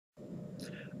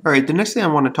All right, the next thing I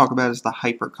want to talk about is the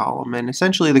hypercolumn, and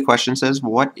essentially the question says,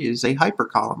 what is a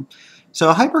hypercolumn? So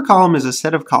a hypercolumn is a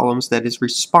set of columns that is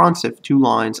responsive to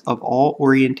lines of all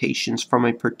orientations from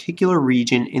a particular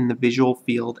region in the visual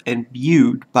field and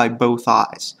viewed by both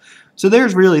eyes. So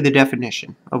there's really the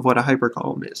definition of what a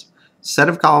hypercolumn is. Set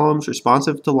of columns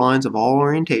responsive to lines of all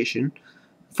orientation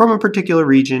from a particular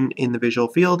region in the visual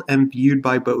field and viewed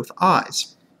by both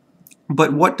eyes.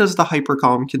 But what does the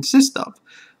hypercolumn consist of?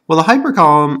 Well, the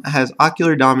hypercolumn has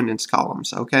ocular dominance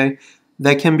columns, okay,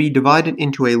 that can be divided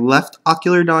into a left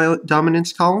ocular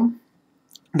dominance column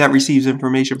that receives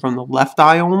information from the left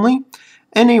eye only,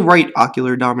 and a right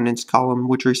ocular dominance column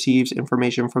which receives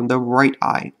information from the right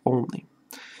eye only.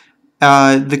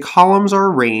 The columns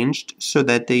are arranged so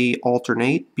that they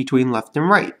alternate between left and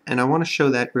right, and I want to show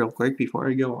that real quick before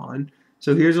I go on.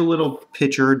 So here's a little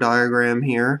picture diagram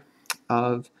here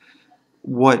of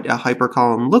what a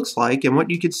hypercolumn looks like, and what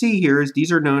you can see here is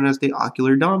these are known as the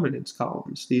ocular dominance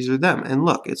columns. These are them, and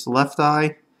look, it's left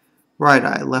eye, right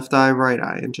eye, left eye, right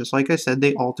eye, and just like I said,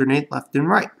 they alternate left and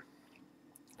right.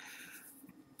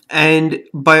 And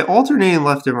by alternating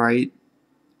left and right,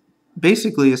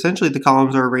 basically, essentially the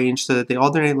columns are arranged so that they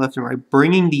alternate left and right,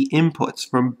 bringing the inputs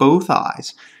from both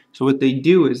eyes. So what they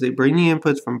do is they bring the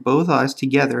inputs from both eyes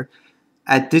together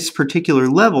at this particular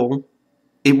level.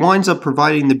 It winds up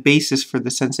providing the basis for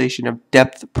the sensation of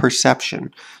depth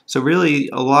perception. So really,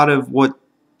 a lot of what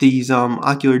these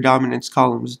ocular dominance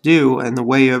columns do, and the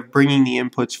way of bringing the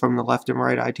inputs from the left and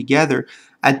right eye together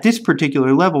at this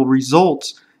particular level,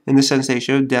 results in the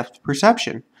sensation of depth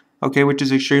perception, okay, which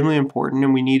is extremely important,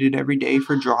 and we need it every day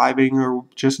for driving or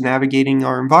just navigating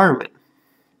our environment.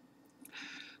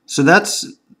 So that's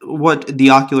what the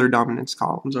ocular dominance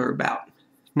columns are about.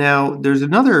 Now, there's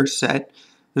another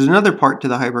part to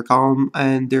the hypercolumn,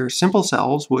 and they're simple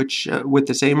cells which, with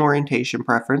the same orientation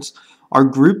preference, are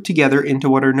grouped together into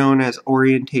what are known as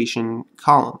orientation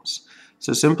columns.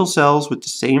 So simple cells with the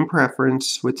same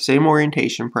preference, with the same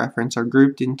orientation preference, are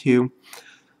grouped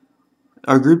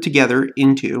together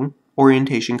into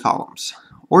orientation columns,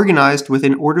 organized with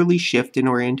an orderly shift in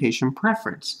orientation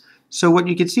preference. So what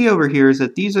you can see over here is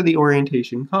that these are the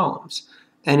orientation columns.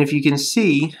 And if you can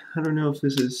see, I don't know if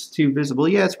this is too visible.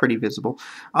 Yeah, it's pretty visible.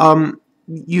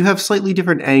 You have slightly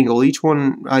different angle. Each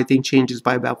one, I think, changes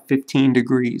by about 15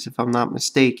 degrees, if I'm not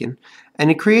mistaken. And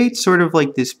it creates sort of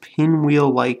like this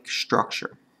pinwheel-like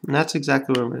structure. And that's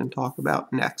exactly what I'm going to talk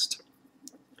about next.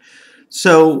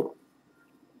 So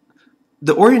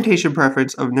the orientation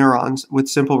preference of neurons with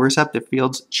simple receptive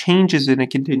fields changes in a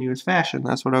continuous fashion.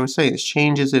 That's what I was saying. It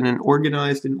changes in an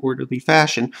organized and orderly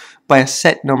fashion by a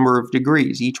set number of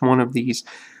degrees. Each one of these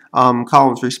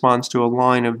columns responds to a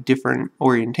line of different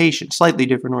orientation, slightly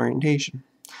different orientation.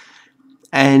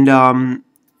 And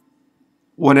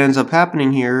what ends up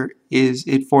happening here is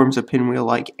it forms a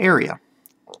pinwheel-like area.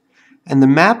 And the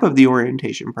map of the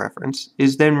orientation preference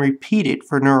is then repeated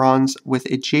for neurons with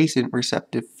adjacent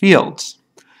receptive fields.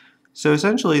 So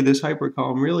essentially, this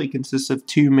hypercolumn really consists of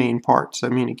two main parts. I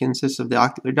mean, it consists of the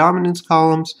ocular dominance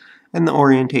columns and the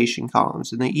orientation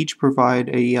columns, and they each provide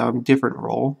a different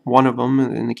role. One of them,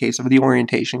 in the case of the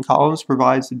orientation columns,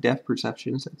 provides the depth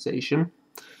perception sensation.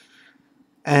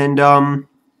 And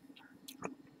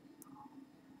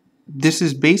this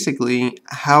is basically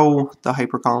how the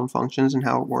hypercolumn functions and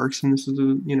how it works, and this is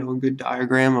a good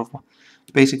diagram of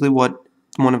basically what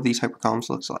one of these hypercolumns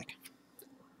looks like.